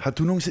gal, mand. Har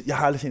du nogensinde... Jeg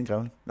har aldrig set en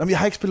grævling. Jamen, jeg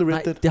har ikke spillet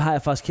Red Dead. Det har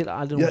jeg faktisk heller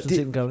aldrig nogensinde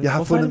set en grævling.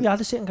 Hvorfor har vi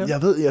aldrig set en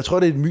grævling? Jeg tror,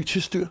 det er et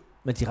mytisk dyr.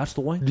 Men de er ret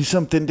store, ikke?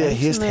 Ligesom den der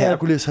hest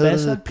Hercules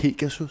havde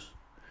Pegasus.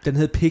 Den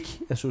hed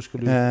Pegasus, skal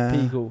du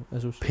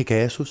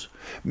Pegasus.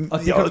 Og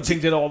det kan du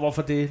tænke lidt over,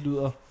 hvorfor det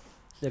lyder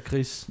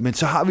lakrids. Men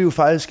så har vi jo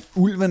faktisk,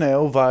 ulven er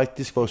jo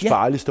faktisk vores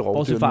farligste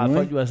rovdyr. Vores far,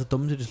 folk jo er så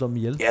dumme til, at de slår dem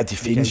ihjel. Ja, de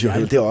findes jo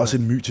helt. Det er også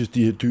en mytisk,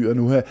 de her dyr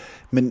nu her.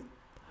 Men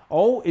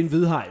og en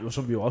hvidhaj,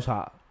 som vi jo også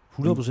har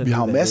 100%. Vi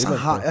har jo masser af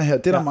hajer her.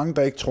 Det er der mange,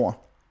 der ikke tror.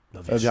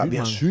 Vi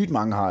har sygt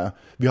mange hajer.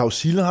 Vi har jo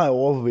sildehajer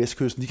over på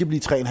vestkysten. De kan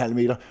blive 3,5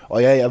 meter.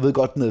 Og ja, jeg ved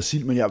godt, den er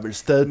sild, men jeg vil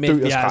stadig dø af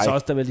skræk. Men jeg er altså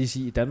også, der vil lige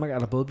sige, i Danmark er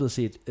der både blevet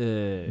set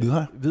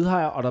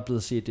hvidhajer, og der er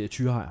blevet set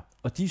tyrehajer.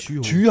 Og de er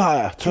syge.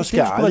 Tyrehajer, så skal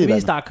jeg aldrig være. Det er de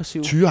mest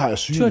aggressive. Tyrehajer er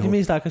syge. Tyre er de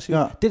mest aggressive.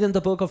 Ja. Det er dem, der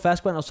både går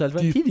ferskvand og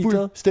saltvand. De er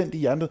fuldstændig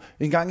hjertet.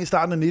 En gang i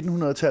starten af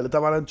 1900-tallet, der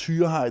var der en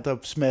tyrehaj, der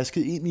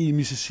smaskede ind i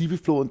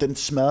Mississippi-floden. Den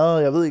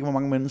smadrede, jeg ved ikke, hvor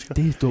mange mennesker.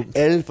 Det er dumt.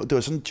 Det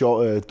var sådan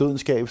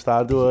dødenskab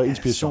startede. Det var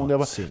inspiration der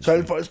var. Så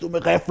alle folk stod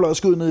med rifler og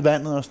skød ned i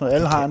vandet og sådan noget.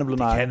 Alle hajerne blev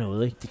nejet. De kan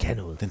noget, ikke? De kan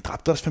noget. Den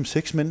dræbte også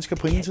 5-6 mennesker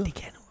på en tid. De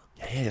kan noget.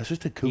 Ja. Ja, jeg synes,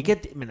 det er cool. Ikke,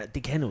 men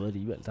det kan noget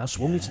alligevel. Der er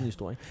svunget i sådan en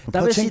historie. Der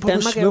vil jeg sige,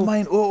 Danmark du svømmer i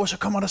en å, og så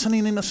kommer der sådan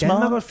en ind og smadrer.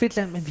 Danmark er et fedt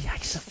land, men vi har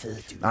ikke så fede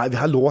dyr. Nej, vi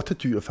har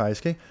lortedyr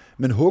faktisk, ikke?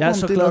 Men hugorm, jeg er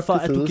så glad for,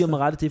 at du giver mig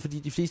ret i det, fordi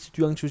de fleste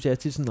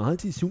dyrentusiaster er sådan, nej,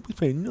 de er super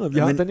spændende, og vi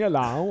har den her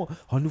larve.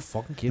 Hold nu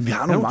fucking kæft. Vi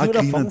har nogle meget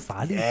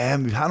griner. Ja,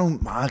 men vi har nogle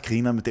meget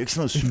griner, men det er ikke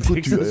sådan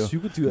noget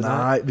psykodyr.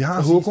 Nej, vi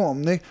har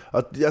hugormen, ikke?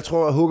 Og jeg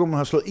tror, at hugormen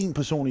har slået en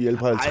person ihjel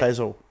på 50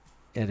 år.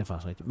 Ja, det er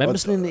faktisk rigtigt. Men med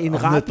sådan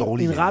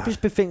en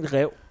rabisk befængt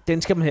ræv,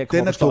 den skal man have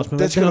den er dum,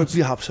 den skal du ikke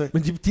blive hapsag.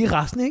 Men de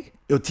er resten, ikke?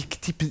 Jo,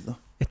 de bider.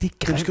 Ja, det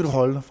er dem skal du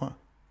holde dig fra.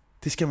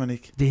 Det skal man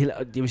ikke. Det er heller,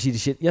 jeg vil sige, det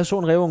er shit. Jeg så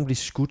en rævunge blive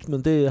skudt,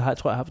 men det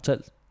tror jeg har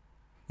fortalt.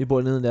 Vi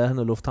bor nede der,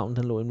 når lufthavnen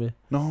den lå inde med.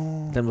 Nå.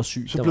 Den var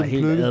syg. Den var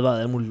helt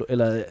advaret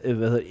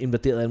eller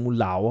invaderet af en mul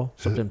larver,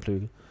 som den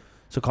pløkkede.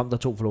 Så kom der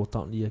 2 fra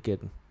lufthavnen lige at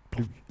gætte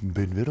den.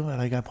 Men ved du, hvad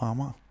der ikke er på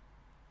Amager?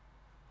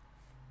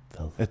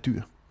 Hvad? Af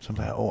dyr, som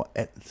der er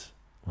overalt.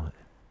 Nej.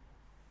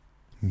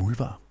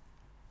 Muldvarp.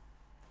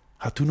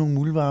 Har du nogle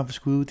muldvarpe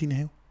skudt ud i din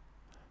have?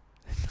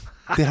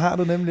 Det har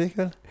du nemlig ikke,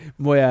 vel?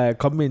 Må jeg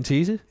komme med en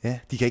tese? Ja,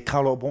 de kan ikke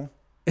kravle over broen.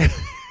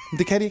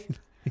 Det kan de ikke.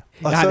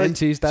 Og så en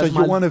tese. Der er så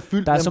jorden er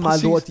fyldt. Der er så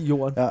meget lort i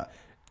jorden. Ja.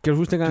 Kan du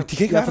huske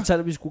dengang, jeg fortalte,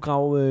 at vi skulle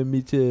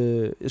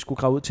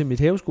grave ud til mit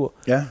haveskur,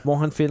 hvor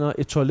han finder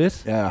et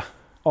toilet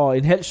og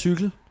en halv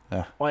cykel,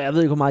 og jeg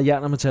ved ikke, hvor meget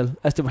jern og metal.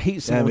 Altså, det var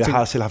helt sådan jeg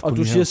har selv haft og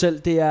du siger selv,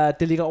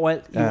 det ligger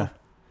overalt i jorden.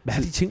 Hvad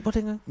har de tænkt på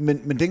dengang?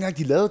 Men dengang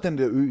de lavede den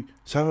der ø,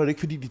 så var det ikke,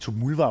 fordi de tog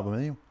muldvarper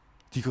med, jo.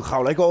 De kunne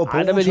kravle ikke over broen.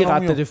 Nej, der vil lige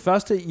ret. Det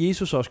første,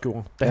 Jesus også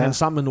gjorde, da han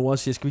sammen med Nora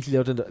siger, skal vi ikke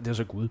lave den der, det er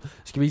så Gud,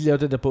 skal vi ikke lave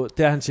den der båd,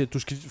 der han siger, du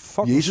skal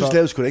fucking Jesus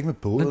lavede sgu da ikke med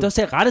båden. Men der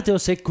sagde rettet, det var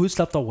så ikke Gud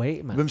slap dog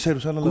af, mand. Hvem sagde du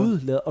så, der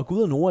lavede?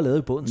 Gud og Nora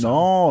lavede båden sammen.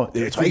 Nå,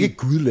 jeg tror ikke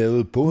Gud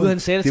lavede båden. Gud han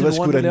sagde det til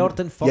Nora, du laver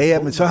den fucking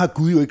ja, men så har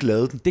Gud jo ikke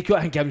lavet den. Det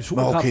gjorde han gerne med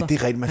superkræfter. Okay,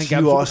 det er rigtigt. Man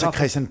siger jo også, at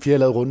Christian 4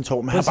 lavede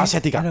Rundetårn, men han har bare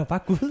sat det i gang. Han er bare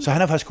Gud. Så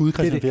han er faktisk Gud,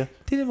 Christian 4.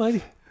 Det er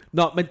rigtigt.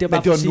 Nå, men det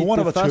var Nora,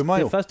 der var tømmer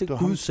jo. Det første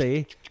Gud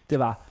sagde, det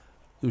var,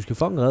 du skal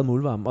fucking redde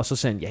muldvarpen. Og så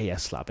sagde han, ja,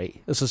 slap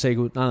af. Og så sagde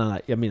Gud,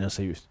 nej, jeg mener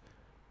seriøst.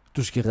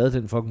 Du skal redde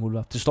den fucking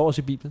muldvarp. Det står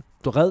også i Bibelen.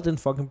 Du redde den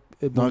fucking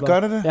muldvarp. Nå, gør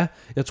det? Ja,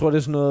 jeg tror, det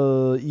er sådan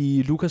noget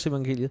i Lukas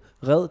evangeliet.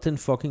 Red den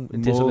fucking...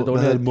 Det er så lidt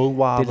underligt. Det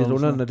er lidt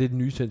underligt, når det er det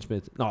nye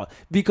testament. Nå,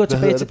 vi går tilbage til...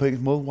 Hvad hedder det på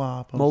engelsk?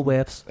 Muldvarp?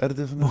 Er det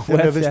sådan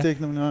noget? Jeg vidste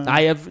ikke.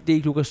 Nej, det er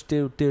ikke Lukas.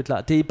 Det er jo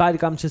klart. Det er bare i det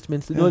gamle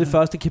testament. Det er noget af de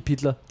første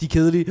kapitler. De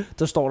kedelige,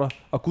 der står der.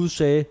 Og Gud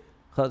sagde,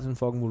 red den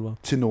fucking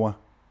muldvarp. Til Noah.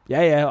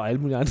 Ja, og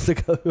alle mulige andre, der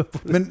kan høre på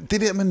det. Men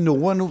det der med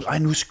Noah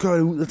nu skør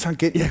det ud af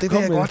tangenten. Det vil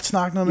jeg godt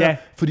snakke noget med.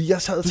 Fordi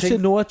jeg sad og tænkte... Du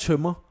siger Noah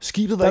tømmer.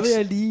 Skibet var ikke... Der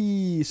vil jeg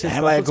lige... Ja,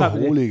 han var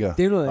alkoholiker.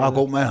 Det er noget og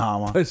god med en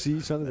hammer.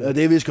 Præcis, sådan det.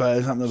 Det er vi sgu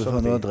alle sammen, når vi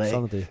får noget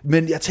at drikke.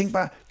 Men jeg tænkte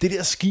bare, det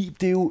der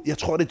skib, det er jo... Jeg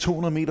tror, det er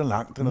 200 meter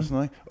langt, eller sådan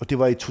noget, ikke? Og det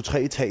var i 2-3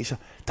 etager.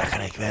 Der kan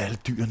da ikke være alle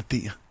dyrene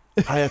der,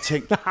 har jeg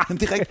tænkt. Men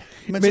det er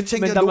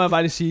rigtigt. Men der må jeg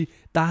bare lige sige,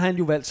 der har han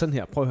jo valgt sådan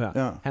her. Prøv at høre.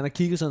 Ja. Han har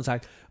kigget sådan og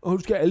sagt, du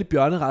skal alle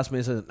bjørneras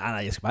med. Så, nej,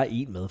 jeg skal bare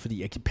en med,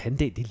 fordi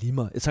panda, det er lige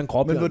mig.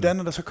 Men hvordan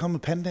er der så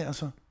kommet pandaer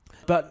så?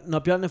 Når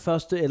bjørnene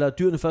først, eller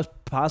dyrene først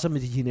parer sig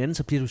med hinanden,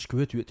 så bliver du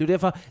skøre dyr. Det er jo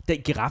derfor,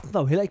 giraffen var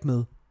jo heller ikke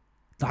med.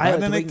 Nej,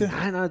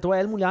 der var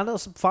alle mulige andre.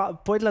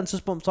 På et eller andet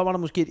tidspunkt, så var der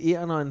måske et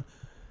æren og en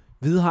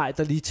hvidhaj,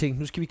 der lige tænkte,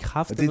 nu skal vi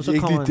kræfte dem, og så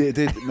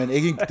kommer men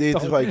ikke det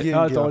tror jeg ikke.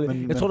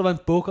 Jeg tror, der var en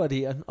buk og et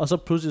æren, og så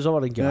pludselig så var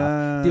der en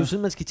giraf. Det er jo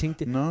sådan, man skal tænke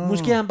det.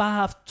 Måske har han bare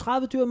haft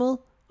 30 dyr med,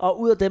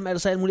 og ud af dem er der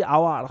så alle mulige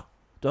afarter.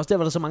 Det er også der,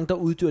 hvor der er så mange, der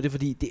uddyrer det,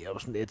 fordi det er jo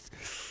sådan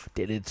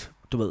lidt,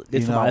 du ved,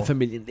 lidt for meget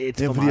familien, lidt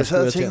for meget. Fordi jeg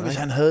sad og tænkte, hvis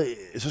han havde,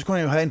 så skulle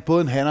han jo have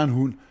både en han og en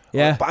hund.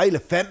 Ja. Og bare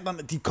elefanterne,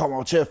 de kommer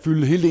jo til at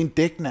fylde hele en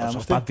dæk nærmest.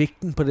 Og så bare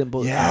vægten på den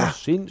båd. Ja. Det er jo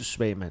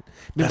sindssygt, mand.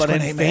 Men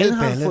hvordan fanden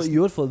har han i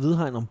øvrigt fået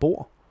hvidhegn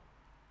ombord?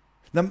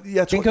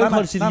 Jeg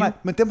tror, nej,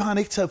 men dem har han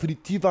ikke taget, fordi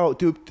de var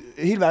jo,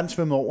 hele verden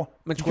svømmede over.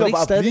 Men skulle ikke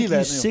stadig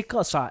lige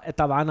sikre sig, at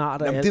der var en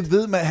art af alt? Det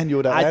ved man han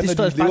jo, der er,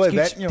 når de lever i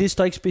vand. Det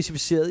står ikke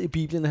specificeret i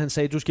Bibelen, at han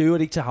sagde, du skal jo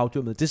ikke tage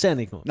havdyr med. Det sagde han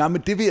ikke noget. Nej,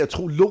 men det vil jeg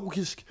tro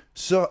logisk,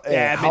 så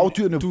er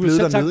havdyrene blevet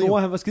dernede. Du har sagt,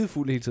 at han var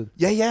skidefuld hele tiden.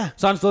 Ja.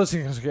 Så han stod og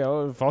tænkte, skal jeg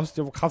jo forstå,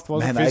 det var kraft for os.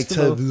 Men han har ikke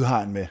taget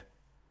hvidhegn med.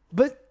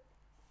 Hvad?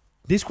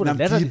 Det er sgu da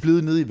latterligt. De er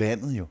blevet nede i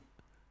vandet jo.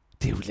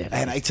 Det er jo latterligt.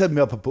 Han har ikke taget dem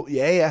med op på båd.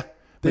 Ja.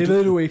 Det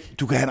ved du ikke.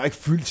 Du kan han ikke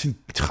fylde sin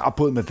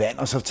træbåd med vand,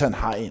 og så tage en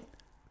haj ind.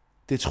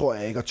 Det tror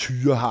jeg ikke, og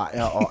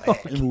tyrehajer og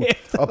alt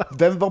muligt. Og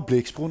hvad var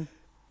blæksprutten?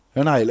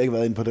 Han har heller ikke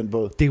været inde på den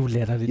båd. Det er jo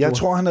latterligt. Jeg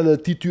tror, han har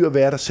lavet de dyr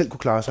være, der selv kunne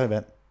klare sig i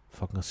vand.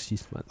 Fucking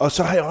racist, mand. Og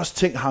så har jeg også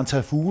tænkt, har han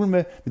taget fugle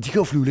med? Men de kan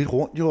jo flyve lidt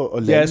rundt jo,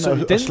 og lande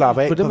og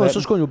slappe af på den måde,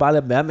 så skulle han jo bare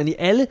lade dem være. Men i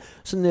alle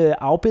sådan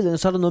afbildninger,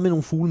 så er der noget med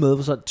nogle fugle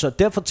med. Så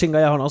derfor tænker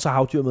jeg, at han også har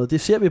havdyr med.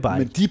 Det ser vi bare.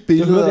 Men de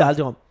billeder... Det hører vi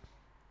aldrig om.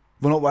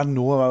 Hvornår var det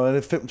Noah? Var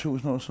det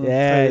 5.000 år siden?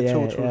 Ja, det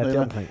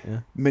omkring, ja.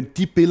 Men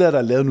de billeder, der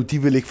er lavet nu,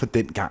 de vil ikke fra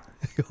den gang.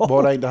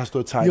 Hvor der er en, der har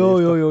stået tegnet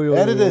efter.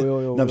 Er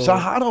det? Nå, så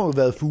har der jo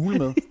været fugle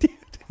med.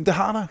 Det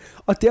har der.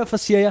 Og derfor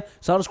siger jeg,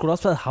 så har der sgu da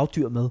også været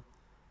havdyr med.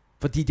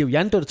 Fordi det er jo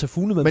hjernedødt at tage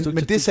fugle med. Men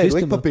det sagde du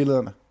ikke på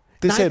billederne.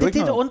 Nej, det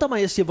der undrer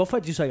mig. Jeg siger, hvorfor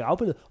er de så ikke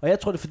afbildet? Og jeg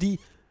tror det er fordi,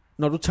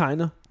 når du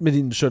tegner med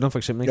dine sønner for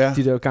eksempel, ikke?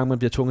 De der gange man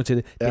bliver tvunget til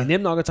det. Det er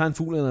nemt nok at tegne en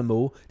fugl eller en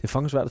måge. Det er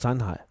fucking svært at tegne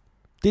en haj.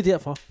 Det er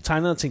derfor.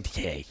 Tegnerne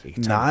tænkte, ja,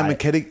 ikke nej, men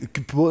kan det,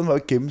 båden var jo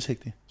ikke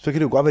gennemsigtig. Så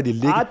kan det jo godt være, det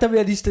ligger. Der vil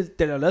jeg lige stille,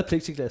 den er jo lavet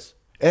plexiglas.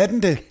 Er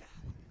den det?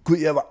 Gud,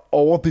 jeg var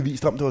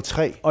overbevist om, det var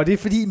 3. Og det er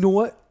fordi,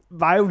 Nora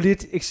var jo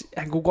lidt,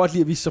 han kunne godt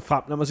lide at vise sig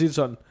frem, lad mig sige det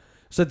sådan.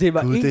 Så det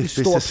var en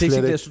stor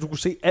plexiglas, så du kunne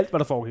se alt, hvad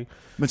der foregik.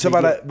 Men så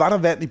var der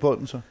vand i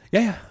bunden så?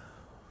 Ja.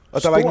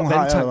 Og der var ikke nogen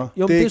hajer?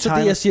 Jo, det er så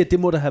det, jeg siger, det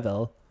må der have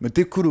været. Men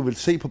det kunne du vel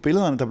se på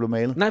billederne, der blev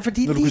malet? Nej,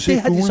 fordi lige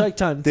det har de så ikke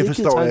tegnet. Det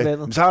forstår jeg ikke.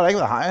 Men så har der ikke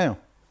været hajer jo.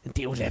 Det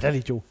er jo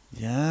latterligt jo.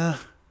 Ja,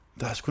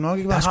 der har sgu nok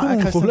ikke været hajer,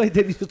 Christian. Der er sgu nogle i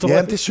den historie.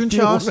 Ja, det synes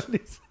jeg også.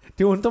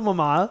 Det undrer mig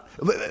meget.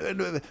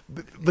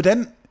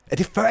 Hvordan... Er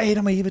det før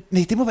Adam og Eva?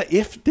 Nej, det må være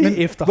efter. Det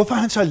er efter. Hvorfor er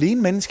han så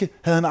alene menneske?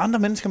 Havde han andre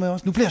mennesker med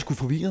også? Nu bliver jeg sgu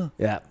forvirret.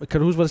 Ja, kan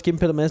du huske, hvad der skete med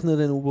Peter Madsen ned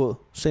i den ubåd?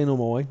 Sagde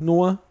nummer over, ikke?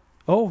 Nora?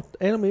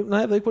 Adam og Eva? Nej,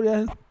 jeg ved ikke, hvor det er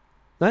henne.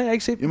 Nej, jeg har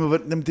ikke set.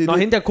 Jamen, det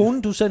hende der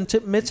konen, du sendte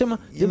med til mig.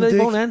 Det ved ikke,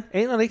 hvor hun er.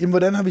 Aner det ikke. Jamen,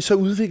 hvordan har vi så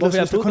udviklet os? Hvorfor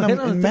jeg blod på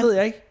hænderne? Det ved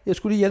jeg ikke. Jeg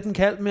skulle lige hjælpe en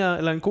kalv med,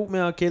 eller en ko med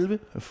at kælve.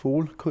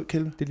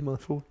 Kælve? Det er lige meget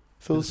fål.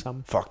 Det er det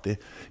samme. Fuck det.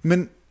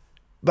 Men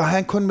var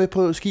han kun med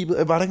på skibet?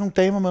 Var der ikke nogen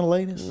damer med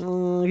ladies?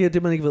 Ja,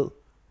 det man ikke ved.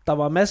 Der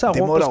var masser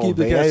af rum på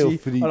skibet, kan jeg sige.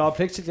 Fordi... Og der var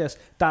plexiglas.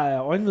 Der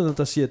er øjenvidner,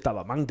 der siger, at der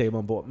var mange damer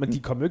ombord. Men de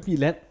kom jo ikke i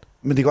land.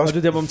 Men det også... Og det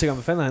er der, hvor man tænker,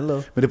 hvad fanden har han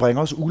lavet? Men det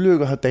bringer også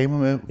ulykker at have damer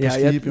med på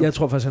skibet. Jeg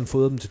tror faktisk, han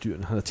fodrede dem til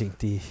dyrene. Han har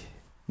tænkt, det...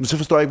 Men så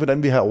forstår jeg ikke,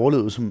 hvordan vi har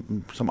overlevet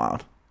som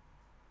art.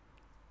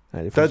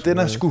 Nej, det er den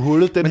er sgu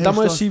hullet, den. Men der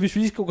må jeg sige, hvis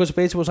vi skal gå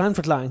tilbage til vores egen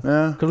forklaring. Ja.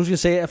 Kan du huske, jeg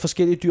sagde, at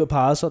forskellige dyr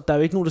parrer sig. Der er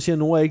jo ikke nogen, der siger, at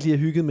Nora ikke lige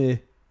har hygget med,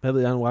 hvad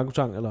ved jeg, en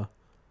orangutang, eller...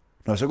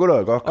 Nå, så kunne der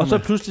jo godt komme... Og så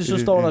pludselig så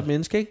står der et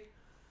menneske, ikke?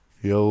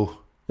 Jo.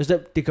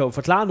 Det kan jo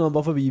forklare noget om,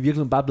 hvorfor vi i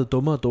virkeligheden bare er blevet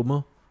dummere og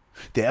dummere.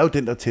 Det er jo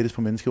den, der er tættest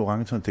på menneske i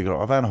orangutang. Det kan jo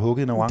også være, han har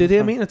hugget en orangutang. Det er det,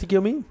 jeg mener. Det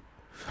giver mening.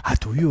 Har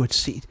du jo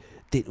set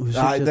den udsigt?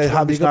 Nej, det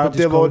har vi snakket om.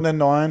 Der, hvor den er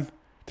nøgen.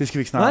 Det skal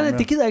vi ikke snakke om. Nej,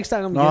 det gider jeg ikke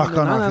snakke om. Nå, nej,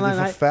 det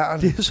er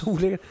forfærdeligt. Det er så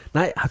ulækkert.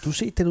 Nej, har du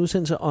set den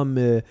udsendelse om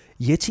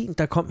Yeti'en,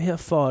 der kom her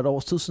for et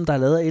års tid siden, der er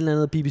lavet af en eller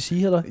anden BBC,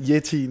 eller?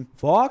 Yeti'en.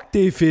 Fuck,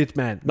 det er fedt,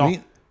 mand. Nå,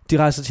 de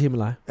rejser til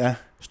Himalaya. Ja.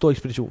 Stor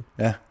ekspedition.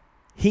 Ja.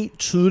 Helt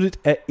tydeligt,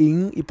 at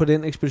ingen på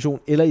den ekspedition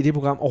eller i det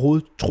program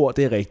overhovedet tror,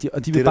 det er rigtigt.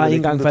 Og de vil bare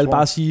en gang for alle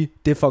bare sige,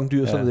 det er fucking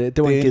dyr. Ja. Sådan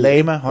det var en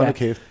lama, hold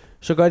kæft.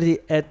 Så gør de,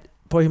 at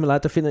på Himalaya,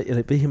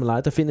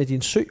 der finder de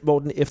en sø, hvor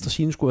den efter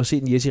sigende skulle have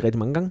set en Yeti rigtig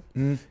mange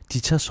gange. De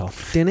tager så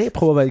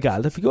DNA-prøver, hvad de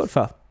aldrig fik gjort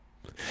før.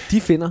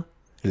 De finder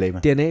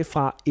DNA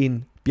fra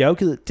en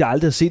bjergged, de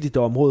aldrig har set i det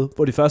område,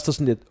 hvor de først er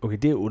sådan lidt, okay,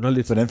 det er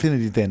underligt. Hvordan finder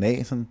de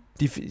DNA sådan?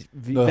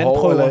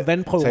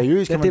 Vandprøver.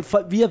 Seriøst, kan man?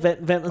 Via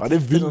vandet. Og det er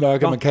vildt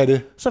nok, at man kan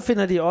det. Så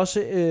finder de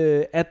også,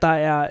 at der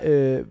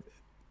er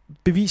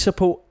beviser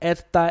på,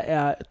 at der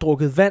er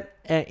drukket vand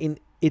af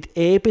et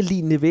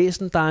abelignende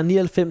væsen, der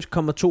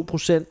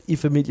er 99,2% i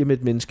familie med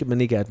et menneske,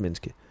 men ikke er et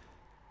menneske.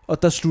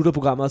 Og der slutter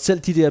programmet, og selv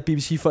de der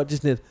BBC-folk, de er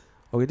sådan lidt,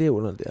 okay, det er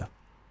underligt der.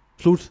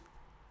 Slut.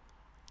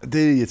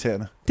 Det er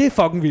irriterende. Det er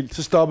fucking vildt.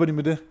 Så stopper de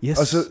med det. Yes.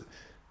 Og så...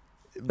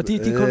 Og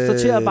de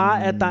konstaterer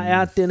bare, at der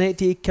er DNA,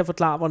 de ikke kan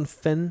forklare, hvordan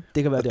fanden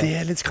det kan være der. Det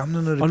er lidt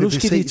skræmmende, når det og nu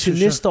skal de til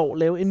næste år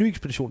lave en ny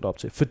ekspedition derop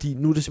til, fordi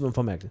nu er det simpelthen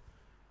for mærkeligt.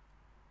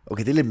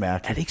 Okay, det er lidt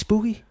mærkeligt. Er det ikke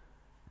spooky?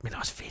 Men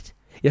også fedt.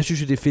 Jeg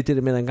synes jo, det er fedt, det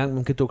der med, at en gang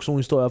man kan dukke sådan nogle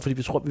historier, fordi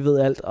vi tror, vi ved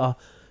alt, og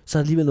så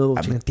er alligevel noget, hvor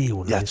vi tænker, det er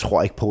underligt. Jeg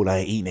tror ikke på, at der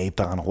er en abe,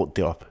 der render rundt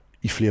derop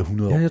i flere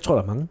hundrede år. Ja, jeg tror,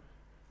 der er mange.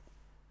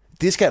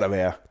 Det skal der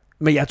være.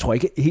 Men jeg tror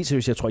ikke, helt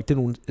seriøst, jeg tror ikke, det er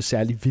nogen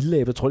særlig vilde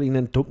abe. Jeg tror, det er en eller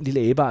anden dum lille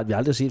abeart, vi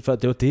aldrig har set før.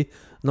 Det var det.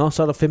 Nå,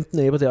 så er der 15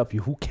 aber deroppe.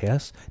 Who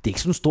cares? Det er ikke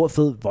sådan en stor,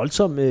 fed,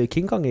 voldsom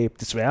King Kong-abe,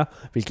 desværre.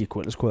 Hvilket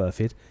ellers kunne være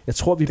fedt. Jeg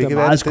tror, vi bliver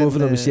meget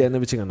skuffet, når vi siger, når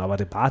vi tænker, nå, var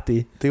det bare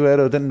det? Det kunne være,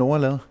 det var den Nora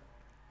lavede.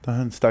 Der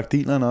han stak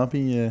dealeren op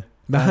i...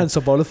 Hvad har han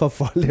så bollet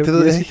for at lave? Det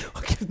ved jeg ikke.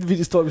 Okay, det vildt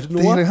historie, hvis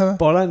Nora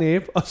boller en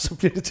abe, og så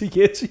bliver det til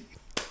Yeti.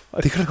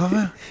 Det kan da godt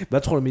være.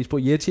 Hvad tror du mest på,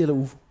 Yeti eller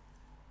UFO?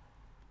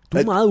 Du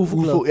er meget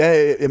UFO-glad.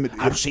 Ja, men,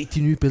 har du set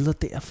de nye billeder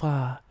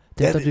derfra?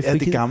 Ja,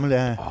 det er gammelt,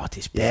 ja. Det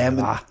er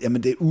spændende.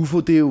 Jamen, det UFO,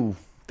 det er jo...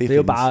 Det er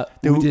jo bare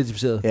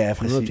uidentificeret. Ja,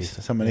 præcis.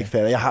 Som man ikke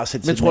fatter. Jeg har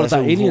set men tror du, der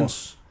er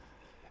aliens?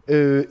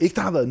 Ikke,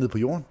 der har været nede på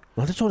jorden.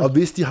 Nå, det tror jeg. Og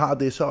hvis de har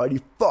det, så er de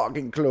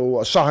fucking kloge,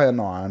 og så har jeg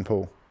nøjeren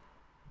på.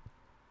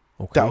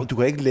 Okay. Du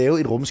kan ikke lave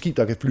et rumskib,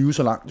 der kan flyve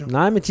så langt. Jo.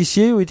 Nej, men de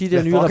siger jo i de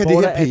der nye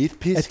rapporter,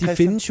 at de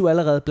findes jo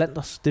allerede blandt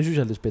os. Det synes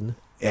jeg er lidt spændende.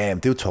 Ja, men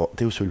det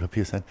er jo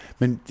sølvpapir, sandt.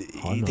 Men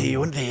det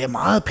er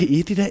meget P1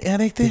 i dag, er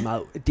det ikke det?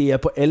 Det er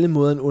på alle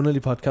måder en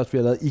underlig podcast, vi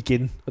har lavet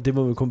igen, og det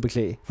må vi kun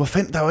beklage. Hvor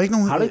fanden, der er jo ikke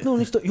nogen... Har du ikke nogen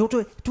historie? Jo,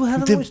 du havde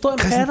nogen historie om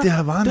patter. Det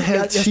har været en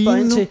halv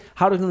time nu.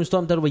 Har du ikke nogen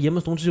historie om, da du var hjemme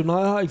hos nogen, så siger du, nej,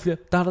 jeg har ikke flere.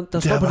 Der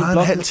står på din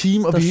blog. En halv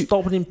time, og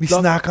vi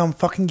snakker om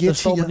fucking Yeti'er. Der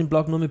står på din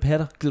blog noget med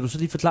patter. Gider du så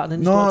lige forklare den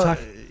historie, tak?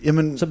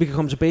 Jamen, så vi kan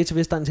komme tilbage til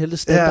Vestegnens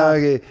Helte. Ja,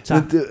 okay.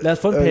 Lad os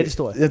få en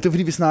pathistorie. Ja, det er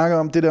fordi, vi snakker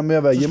om det der med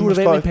at være hjemme hos folk.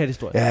 Så slutter vi med en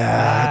pathistorie.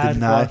 Ja, det er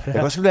nej. Jeg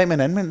kan også slutte af med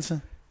en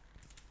anmeldelse.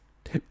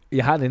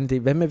 Jeg har en anden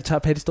idé. Hvad med, at vi tager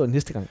pathistorien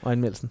næste gang og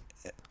anmeldelsen?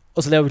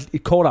 Og så laver vi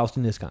et kort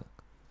afsnit næste gang.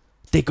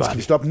 Det gør vi. Skal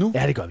vi stoppe nu?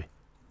 Ja, det gør vi.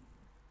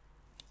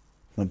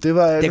 Det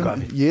var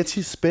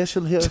Yeti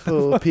special her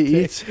på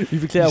P1. Vi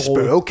beklager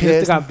råd.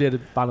 Næste gang bliver det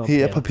bare noget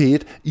her på P1.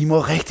 I må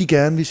rigtig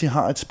gerne, hvis I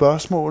har et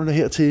spørgsmål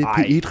her til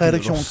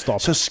P1-redaktionen,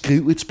 så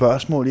skriv et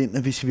spørgsmål ind,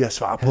 hvis vi har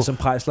svar på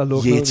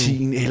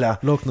Yeti'en, eller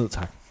luk ned,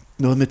 tak.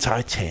 Noget med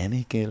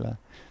Titanic, eller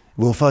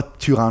hvorfor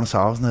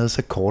Tyrannosaurusen havde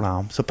så kort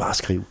arm. Så bare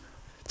skriv.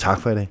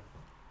 Tak for i dag.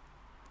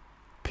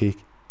 Pik.